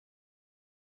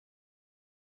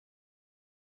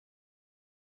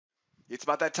It's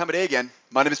about that time of day again.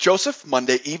 My name is Joseph.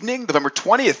 Monday evening, November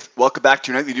 20th. Welcome back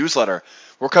to your nightly newsletter.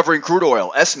 We're covering crude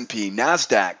oil, S&P,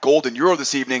 Nasdaq, gold, and euro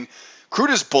this evening. Crude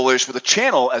is bullish with a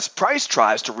channel as price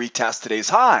tries to retest today's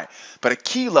high, but a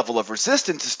key level of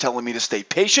resistance is telling me to stay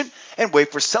patient and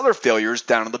wait for seller failures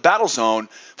down in the battle zone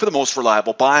for the most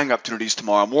reliable buying opportunities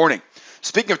tomorrow morning.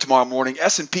 Speaking of tomorrow morning,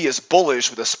 S&P is bullish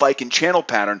with a spike in channel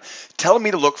pattern, telling me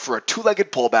to look for a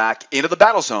two-legged pullback into the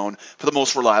battle zone for the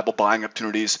most reliable buying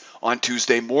opportunities on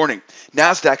Tuesday morning.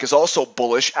 Nasdaq is also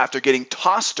bullish after getting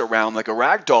tossed around like a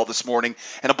rag doll this morning,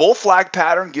 and a bull flag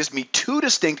pattern gives me two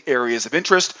distinct areas of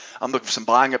interest. I'm looking for some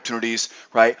buying opportunities,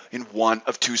 right, in one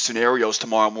of two scenarios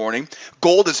tomorrow morning.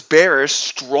 Gold is bearish,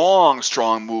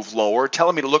 strong move lower,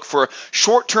 telling me to look for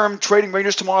short-term trading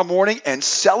ranges tomorrow morning and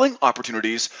selling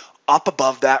opportunities up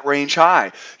above that range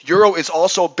high. Euro is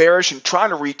also bearish and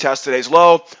trying to retest today's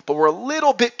low, but we're a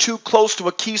little bit too close to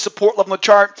a key support level on the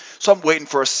chart, so I'm waiting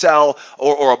for a sell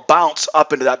or a bounce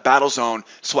up into that battle zone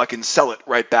so I can sell it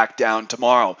right back down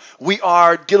tomorrow. We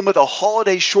are dealing with a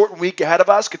holiday short week ahead of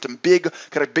us. Got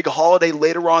a big holiday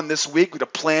later on this week. We're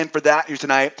going to plan for that here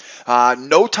tonight.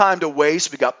 No time to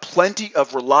waste. We got plenty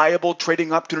of reliable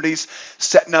trading opportunities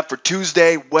setting up for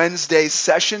Tuesday, Wednesday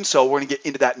session, so we're going to get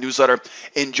into that newsletter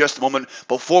in just a moment.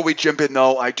 Before we jump in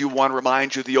though, I do want to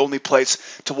remind you the only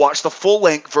place to watch the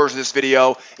full-length version of this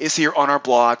video is here on our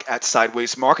blog at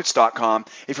sidewaysmarkets.com.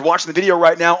 If you're watching the video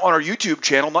right now on our YouTube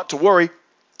channel, not to worry,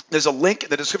 there's a link in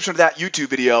the description of that YouTube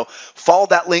video. Follow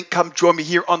that link. Come join me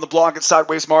here on the blog at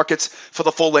Sideways Markets for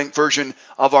the full-length version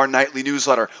of our nightly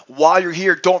newsletter. While you're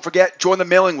here, don't forget, join the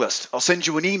mailing list. I'll send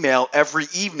you an email every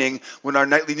evening when our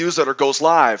nightly newsletter goes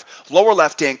live. Lower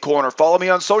left-hand corner, follow me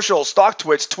on social,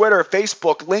 StockTwits, Twitter,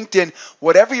 Facebook, LinkedIn,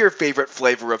 whatever your favorite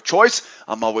flavor of choice.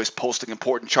 I'm always posting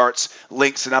important charts,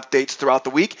 links, and updates throughout the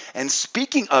week. And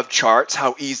speaking of charts,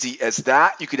 how easy is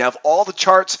that? You can have all the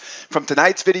charts from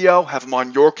tonight's video, have them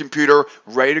on your computer,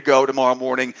 ready to go tomorrow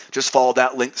morning. Just follow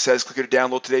that link that says click here to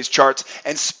download today's charts.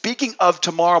 And speaking of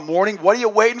tomorrow morning, what are you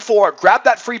waiting for? Grab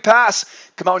that free pass.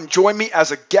 Come out and join me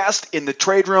as a guest in the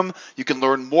trade room. You can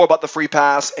learn more about the free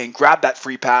pass and grab that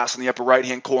free pass in the upper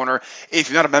right-hand corner. If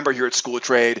you're not a member here at School of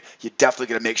Trade, you're definitely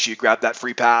going to make sure you grab that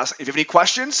free pass. If you have any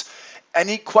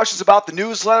questions about the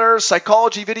newsletter,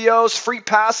 psychology videos, free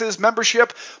passes,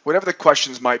 membership, whatever the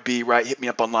questions might be, right, hit me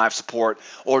up on live support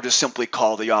or just simply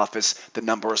call the office. The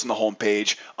number is on the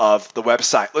homepage of the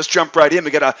website. Let's jump right in.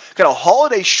 We got a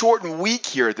holiday shortened week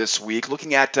here this week.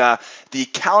 Looking at the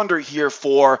calendar here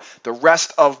for the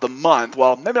rest of the month.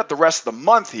 Well, maybe not the rest of the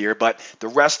month here, but the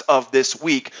rest of this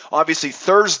week. Obviously,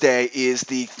 Thursday is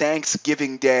the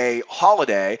Thanksgiving Day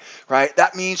holiday, right?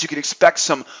 That means you can expect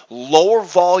some lower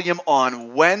volume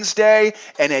on Wednesday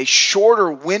and a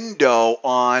shorter window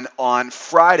on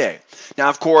Friday. Now,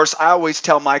 of course, I always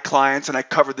tell my clients, and I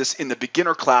cover this in the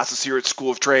beginner classes here at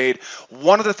School of Trade,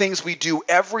 one of the things we do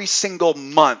every single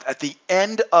month, at the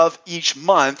end of each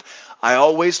month, I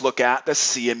always look at the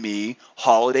CME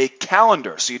holiday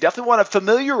calendar. So you definitely want to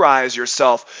familiarize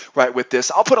yourself, right, with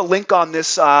this. I'll put a link on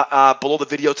this below the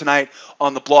video tonight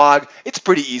on the blog. It's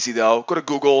pretty easy, though. Go to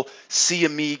Google,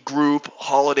 CME Group,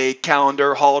 holiday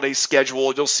calendar, holiday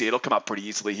schedule. You'll see it. It'll come up pretty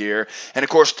easily here. And, of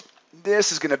course,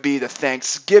 this is going to be the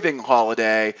Thanksgiving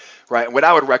holiday, right? And what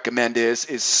I would recommend is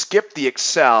skip the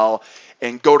Excel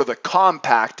and go to the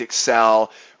compact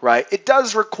Excel, right? It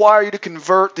does require you to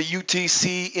convert the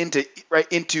UTC into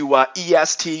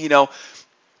EST,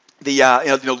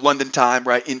 the London time,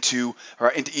 right, into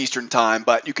Eastern time,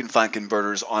 but you can find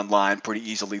converters online pretty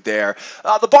easily there.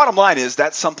 The bottom line is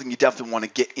that's something you definitely want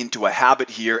to get into a habit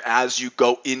here as you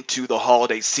go into the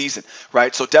holiday season,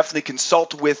 right? So definitely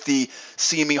consult with the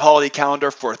CME holiday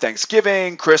calendar for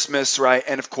Thanksgiving, Christmas, right,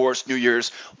 and of course New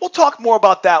Year's. We'll talk more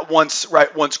about that once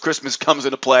Christmas comes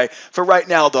into play. For right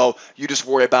now, though, you just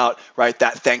worry about, right,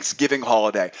 that Thanksgiving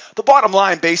holiday. The bottom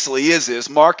line basically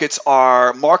is markets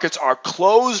are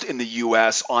closed in the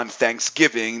U.S. on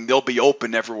Thanksgiving. They'll be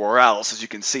open everywhere else, as you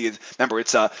can see. Remember,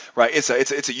 it's a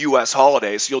U.S.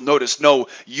 holiday, so you'll notice no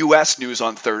U.S. news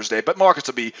on Thursday. But markets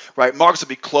will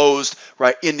be closed,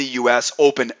 right, in the U.S.,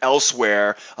 open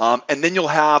elsewhere, and then you'll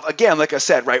have, again, like I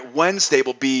said, right, Wednesday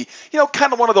will be,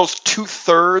 kind of one of those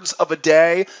 2/3 of a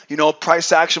day.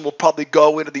 Price action will probably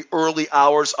go into the early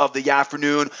hours of the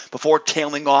afternoon before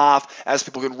tailing off as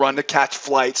people can run to catch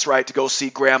flights, right, to go see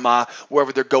grandma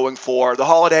wherever they're going for the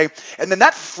holiday. And then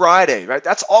that Friday, right,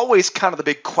 that's always kind of the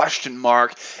big question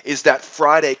mark, is that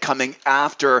Friday coming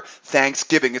after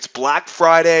Thanksgiving. It's Black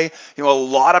Friday. A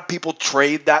lot of people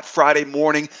trade that Friday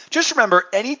morning. Just remember,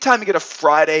 anytime you get a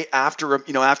Friday after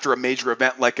a major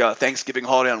event like a Thanksgiving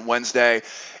holiday on Wednesday,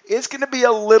 it's going to be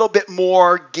a little bit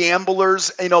more gambler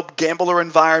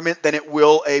environment than it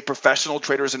will a professional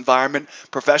trader's environment.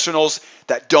 Professionals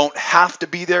that don't have to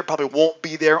be there probably won't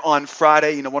be there on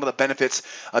Friday. One of the benefits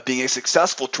of being a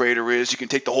successful trader is you can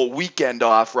take the whole weekend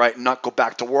off, right, and not go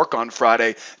back to work on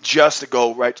Friday just to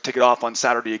go, right, to take it off on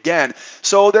Saturday again.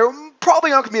 So there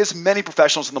probably aren't going to be as many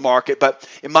professionals in the market, but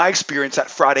in my experience, that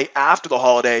Friday after the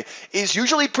holiday is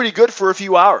usually pretty good for a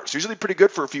few hours.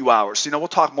 So, we'll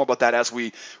talk more about that as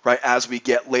we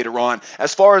get later on.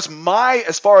 As far as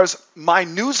my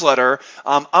newsletter,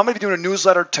 I'm going to be doing a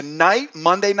newsletter tonight,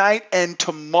 Monday night, and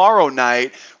tomorrow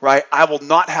night. Right, I will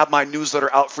not have my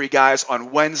newsletter out for you guys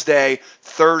on Wednesday,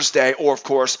 Thursday, or of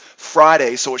course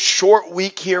Friday. So a short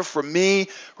week here for me,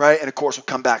 right? And of course we'll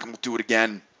come back and we'll do it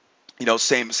again.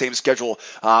 Same schedule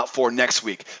for next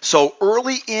week. So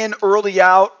early in, early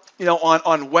out,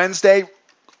 on Wednesday,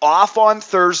 off on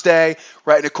Thursday,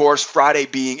 right? And of course, Friday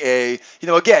being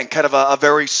again, kind of a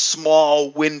very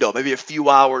small window, maybe a few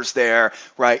hours there,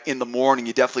 right, in the morning.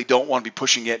 You definitely don't want to be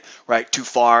pushing it, right, too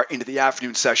far into the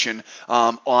afternoon session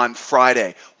on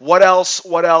Friday. What else?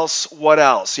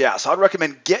 Yeah, so I'd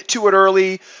recommend get to it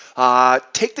early.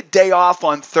 Take the day off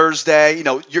on Thursday.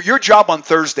 Your job on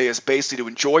Thursday is basically to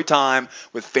enjoy time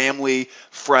with family,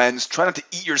 friends. Try not to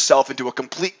eat yourself into a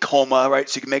complete coma, right?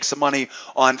 So you can make some money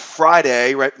on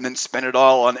Friday, right, and then spend it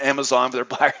all on Amazon for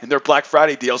their Black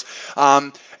Friday deals.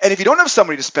 And if you don't have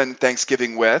somebody to spend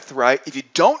Thanksgiving with, right, if you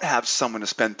don't have someone to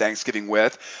spend Thanksgiving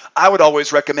with, I would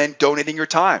always recommend donating your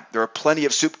time. There are plenty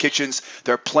of soup kitchens.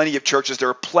 There are plenty of churches. There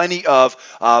are plenty of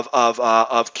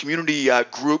community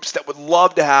groups that would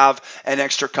love to have an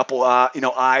extra couple,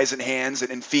 eyes and hands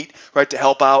and feet, right, to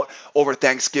help out over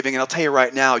Thanksgiving. And I'll tell you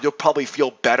right now, you'll probably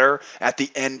feel better at the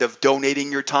end of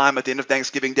donating your time at the end of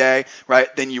Thanksgiving Day,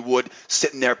 right, than you would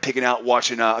sitting there picking out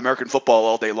watching American football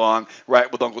all day long,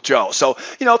 right, with Uncle Joe. So,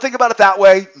 think about it that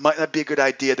way. Might not be a good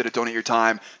idea to donate your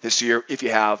time this year if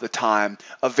you have the time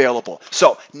available.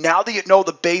 So now that you know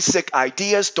the basic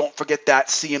ideas, don't forget that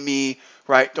CME,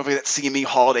 right? Don't forget that CME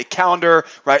holiday calendar,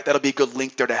 right? That'll be a good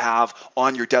link there to have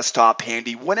on your desktop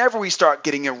handy whenever we start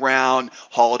getting around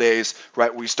holidays,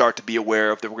 right? We start to be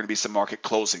aware of that we're going to be some market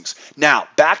closings. Now,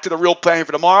 back to the real plan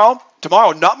for tomorrow.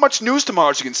 Tomorrow, not much news tomorrow,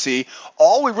 as you can see.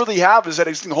 All we really have is that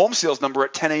existing home sales number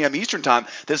at 10 a.m. Eastern time.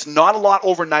 There's not a lot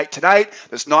overnight tonight.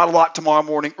 There's not a lot tomorrow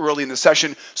morning early in the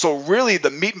session. So really,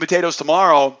 the meat and potatoes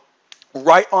tomorrow,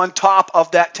 right on top of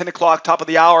that 10 o'clock, top of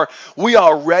the hour, we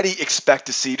already expect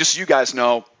to see, just so you guys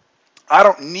know, I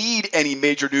don't need any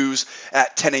major news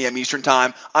at 10 a.m. Eastern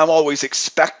time. I'm always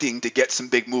expecting to get some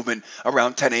big movement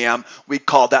around 10 a.m. We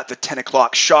call that the 10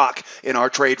 o'clock shock in our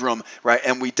trade room, right?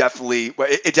 And it definitely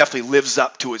lives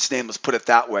up to its name. Let's put it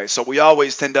that way. So we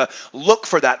always tend to look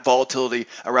for that volatility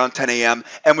around 10 a.m.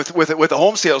 And with the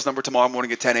home sales number tomorrow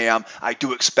morning at 10 a.m., I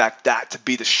do expect that to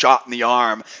be the shot in the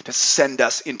arm to send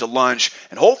us into lunch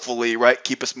and hopefully, right,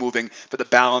 keep us moving for the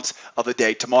balance of the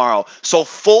day tomorrow. So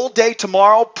full day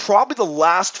tomorrow, probably the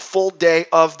last full day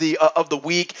of the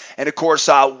week, and of course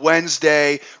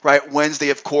Wednesday, right? Wednesday,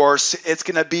 of course, it's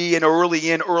going to be an early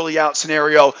in, early out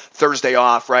scenario. Thursday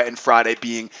off, right, and Friday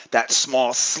being that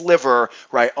small sliver,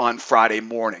 right, on Friday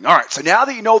morning. All right, so now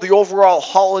that you know the overall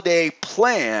holiday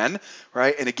plan,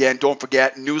 right, and again, don't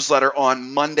forget, newsletter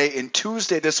on Monday and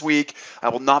Tuesday this week. I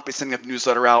will not be sending a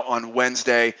newsletter out on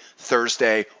Wednesday,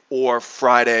 Thursday, or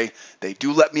Friday. They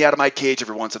do let me out of my cage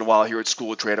every once in a while here at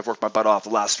School of Trade. I've worked my butt off the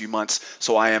last few months,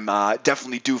 so I am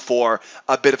definitely due for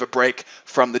a bit of a break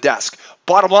from the desk.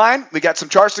 Bottom line, we got some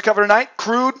charts to cover tonight.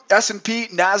 Crude, S&P,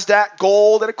 Nasdaq,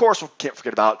 gold, and of course, we can't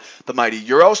forget about the mighty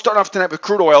euro. Starting off tonight with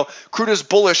crude oil. Crude is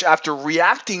bullish after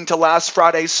reacting to last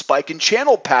Friday's spike in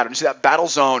channel pattern. You see that battle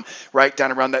zone right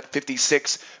down around that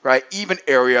 56, right, even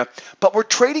area. But we're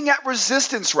trading at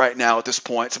resistance right now at this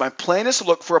point. So my plan is to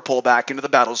look for a pullback into the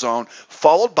battle zone,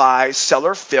 followed by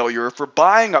seller failure for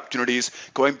buying opportunities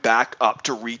going back up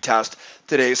to retest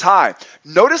today's high.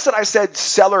 Notice that I said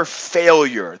seller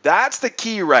failure. That's the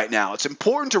key right now. It's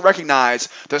important to recognize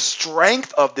the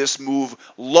strength of this move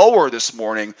lower this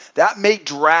morning. That may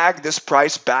drag this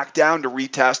price back down to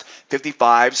retest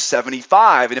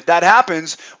 55.75. And if that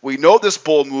happens, we know this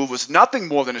bull move was nothing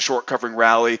more than a short covering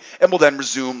rally, and we'll then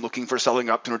resume looking for selling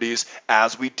opportunities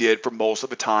as we did for most of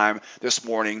the time this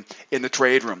morning in the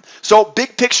trade room. So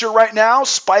big picture right now,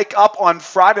 spike up on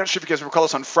Friday. I'm not sure if you guys recall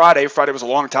this on Friday. Friday was a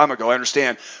long time ago, I understand.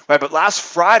 Right, but last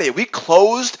Friday we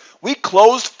closed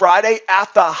Friday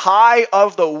at the high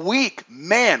of the week.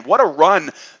 Man, what a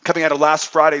run coming out of last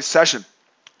Friday's session.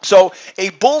 So a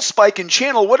bull spike in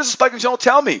channel, what does a spike in channel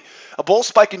tell me? A bull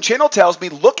spike in channel tells me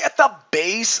look at the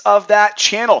base of that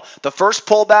channel, the first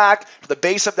pullback to the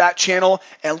base of that channel,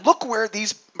 and look where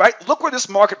look where this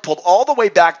market pulled all the way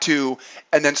back to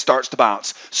and then starts to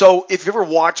bounce. So if you ever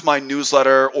watch my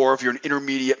newsletter, or if you're an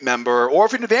intermediate member, or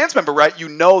if you're an advanced member, right, you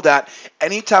know that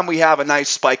anytime we have a nice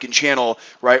spike in channel,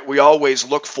 right, we always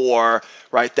look for,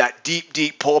 right, that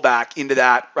deep pullback into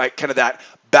that, right, kind of that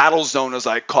battle zone, as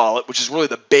I call it, which is really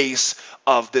the base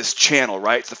of this channel,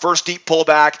 right? It's the first deep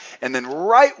pullback, and then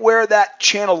right where that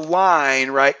channel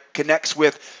line, right, connects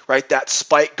with, right, that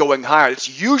spike going higher.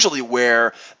 It's usually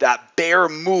where that bear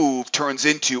move turns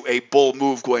into a bull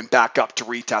move going back up to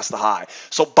retest the high.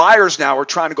 So buyers now are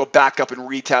trying to go back up and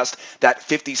retest that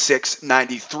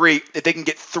 56.93. If they can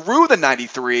get through the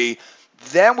 93,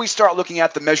 then we start looking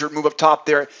at the measured move up top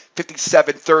there,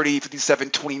 57.30,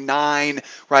 57.29,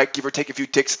 right? Give or take a few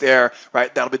ticks there,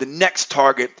 right? That'll be the next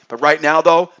target. But right now,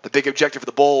 though, the big objective for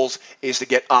the bulls is to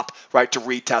get up, right, to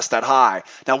retest that high.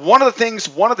 Now, one of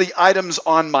the items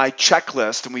on my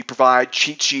checklist, and we provide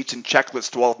cheat sheets and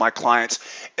checklists to all of my clients,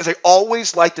 is I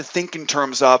always like to think in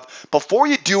terms of, before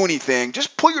you do anything,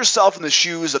 just put yourself in the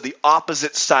shoes of the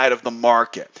opposite side of the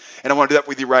market. And I want to do that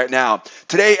with you right now.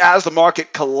 Today, as the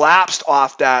market collapsed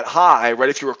off that high, right?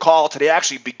 If you recall, today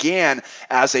actually began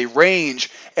as a range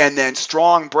and then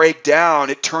strong breakdown.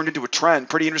 It turned into a trend.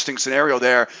 Pretty interesting scenario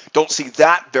there. Don't see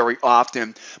that very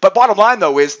often. But bottom line,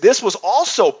 though, is this was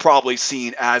also probably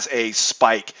seen as a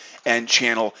spike and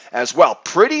channel as well.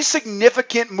 Pretty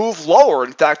significant move lower.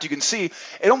 In fact, you can see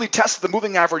it only tested the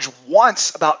moving average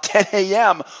once about 10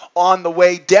 a.m. on the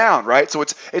way down, right? So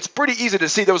it's pretty easy to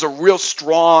see there was a real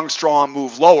strong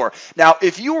move lower. Now,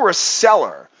 if you were a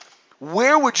seller,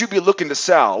 where would you be looking to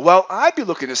sell? Well, I'd be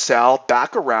looking to sell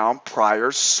back around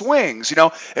prior swings. You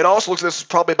know, it also looks like this is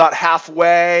probably about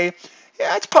halfway.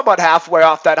 Yeah, it's probably about halfway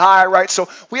off that high, right? So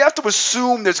we have to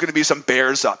assume there's going to be some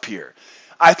bears up here.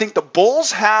 I think the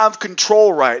bulls have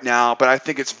control right now, but I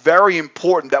think it's very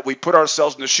important that we put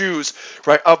ourselves in the shoes,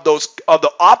 right, of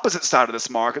the opposite side of this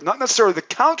market, not necessarily the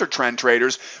counter trend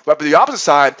traders, but the opposite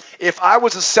side. If I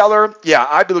was a seller, yeah,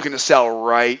 I'd be looking to sell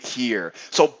right here.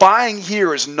 So buying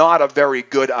here is not a very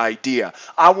good idea.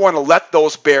 I want to let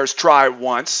those bears try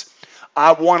once.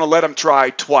 I want to let them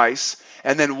try twice.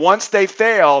 And then once they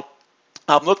fail,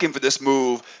 I'm looking for this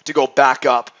move to go back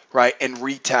up, right, and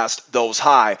retest those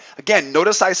high. Again,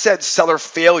 notice I said seller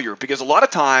failure, because a lot of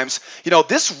times, you know,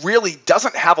 this really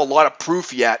doesn't have a lot of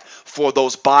proof yet for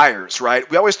those buyers, right?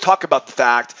 We always talk about the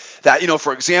fact that, you know,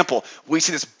 for example, we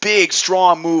see this big,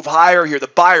 strong move higher here. The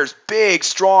buyers, big,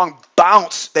 strong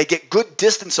bounce. They get good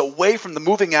distance away from the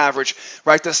moving average,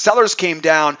 right? The sellers came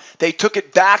down. They took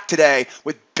it back today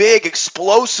with big,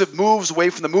 explosive moves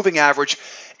away from the moving average.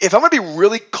 If I'm going to be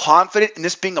really confident in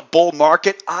this being a bull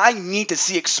market, I need to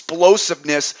see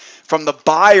explosiveness from the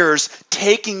buyers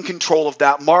taking control of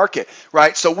that market,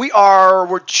 right? So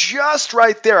we're just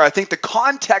right there. I think the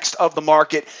context of the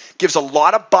market gives a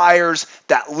lot of buyers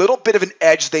that little bit of an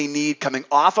edge they need coming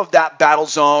off of that battle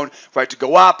zone, right, to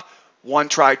go up, one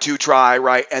try, two try,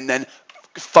 right, and then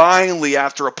finally,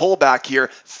 after a pullback here,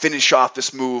 finish off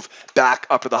this move back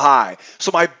up to the high.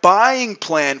 So my buying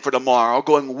plan for tomorrow,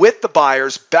 going with the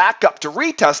buyers back up to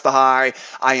retest the high,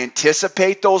 I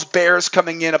anticipate those bears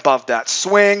coming in above that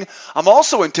swing. I'm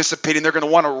also anticipating they're going to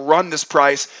want to run this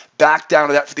price back down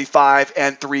to that 55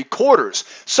 3/4.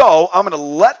 So I'm going to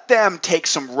let them take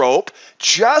some rope,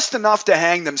 just enough to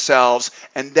hang themselves,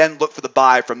 and then look for the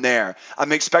buy from there.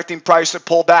 I'm expecting price to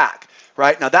pull back.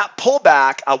 Right? Now that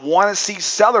pullback, I want to see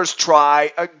sellers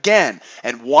try again.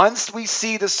 And once we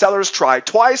see the sellers try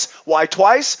twice, why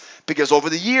twice? Because over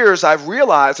the years I've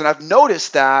realized and I've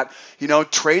noticed that, you know,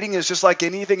 trading is just like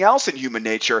anything else in human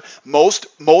nature.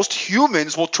 Most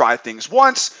humans will try things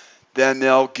once, then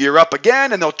they'll gear up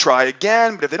again and they'll try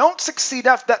again. But if they don't succeed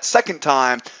after that second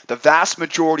time, the vast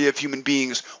majority of human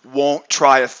beings won't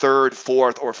try a third,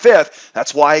 fourth, or fifth.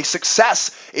 That's why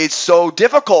success is so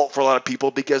difficult for a lot of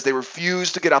people, because they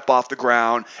refuse to get up off the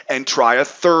ground and try a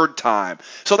third time.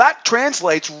 So that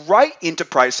translates right into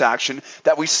price action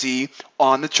that we see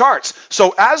on the charts.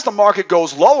 So as the market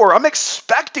goes lower, I'm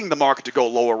expecting the market to go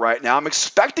lower right now. I'm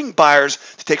expecting buyers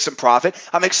to take some profit.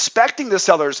 I'm expecting the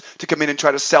sellers to come in and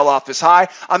try to sell off this high.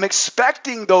 I'm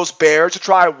expecting those bears to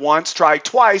try once, try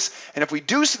twice, and if we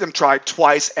do see them try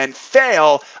twice and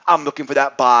fail, I'm looking for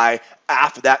that buy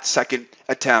after that second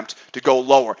attempt to go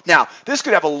lower. Now, this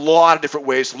could have a lot of different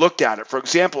ways to look at it. For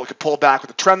example, it could pull back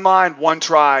with a trend line, 1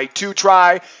 try, 2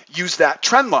 try, use that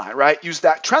trend line, right? Use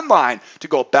that trend line to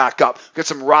go back up. Get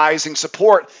some rising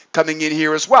support coming in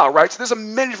here as well, right? So there's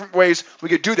many different ways we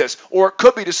could do this. Or it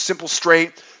could be just simple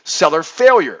straight seller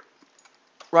failure,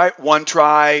 right? 1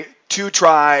 try, 2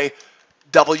 try,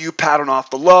 W pattern off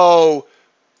the low,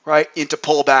 right, into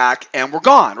pullback, and we're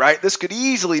gone, right? This could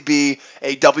easily be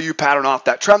a W pattern off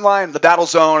that trend line, the battle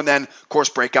zone, and then, of course,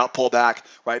 breakout pullback,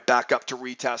 right, back up to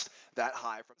retest that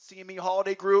high from CME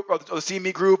holiday group, or the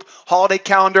CME group holiday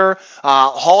calendar,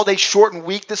 holiday shortened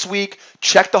week this week.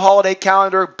 Check the holiday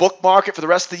calendar, bookmark it for the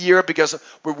rest of the year, because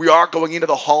we are going into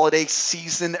the holiday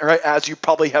season, right, as you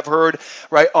probably have heard,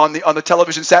 right, on the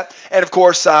television set. And of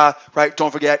course, right,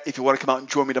 don't forget, if you want to come out and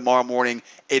join me tomorrow morning,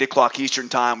 8 o'clock Eastern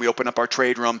time, we open up our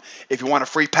trade room. If you want a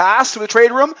free pass to the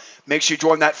trade room, make sure you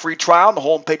join that free trial on the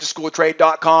homepage of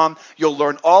schooloftrade.com. You'll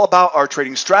learn all about our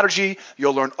trading strategy.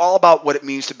 You'll learn all about what it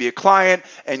means to be a client,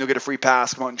 and you'll get a free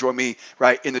pass. Come out and join me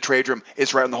right in the trade room.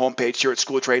 It's right on the homepage here at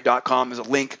schooloftrade.com. There's a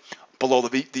link below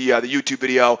the YouTube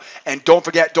video. And don't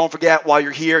forget, while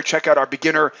you're here, check out our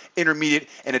beginner, intermediate,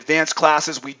 and advanced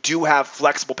classes. We do have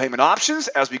flexible payment options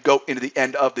as we go into the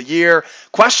end of the year.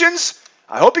 Questions?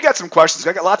 I hope you got some questions.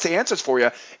 I got lots of answers for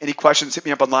you. Any questions, hit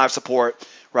me up on live support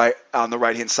right on the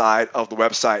right-hand side of the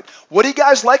website. What do you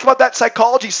guys like about that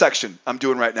psychology section I'm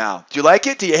doing right now? Do you like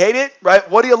it? Do you hate it? Right?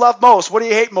 What do you love most? What do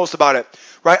you hate most about it?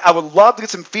 Right? I would love to get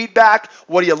some feedback.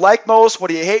 What do you like most? What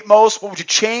do you hate most? What would you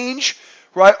change?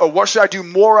 Right? Or what should I do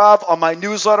more of on my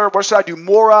newsletter? What should I do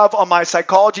more of on my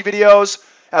psychology videos?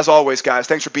 As always, guys,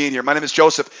 thanks for being here. My name is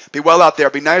Joseph. Be well out there.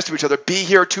 Be nice to each other. Be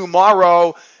here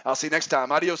tomorrow. I'll see you next time.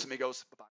 Adios, amigos. Bye-bye.